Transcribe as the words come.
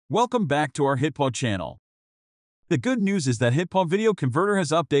Welcome back to our HitPaw channel. The good news is that HitPaw Video Converter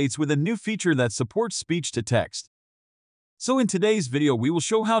has updates with a new feature that supports speech-to-text. So in today's video we will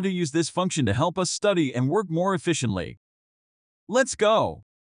show how to use this function to help us study and work more efficiently. Let's go!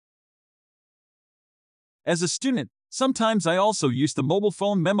 As a student, sometimes I also use the mobile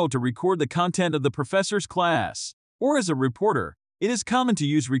phone memo to record the content of the professor's class. Or as a reporter, it is common to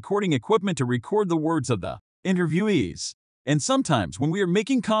use recording equipment to record the words of the interviewees. And sometimes when we are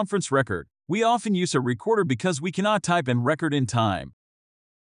making conference record, we often use a recorder because we cannot type and record in time.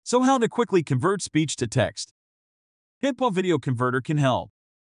 So how to quickly convert speech to text? HitPaw Video Converter can help.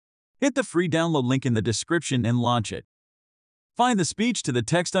 Hit the free download link in the description and launch it. Find the speech to the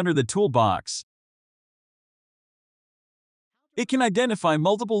text under the toolbox. It can identify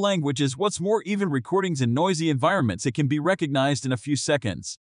multiple languages. What's more, even recordings in noisy environments, it can be recognized in a few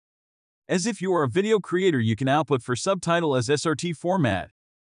seconds. As if you are a video creator, you can output for subtitle as SRT format,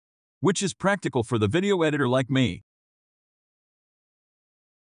 which is practical for the video editor like me.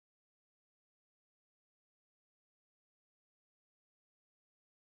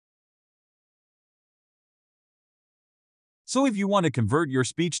 So if you want to convert your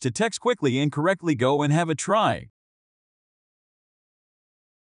speech to text quickly and correctly, go and have a try.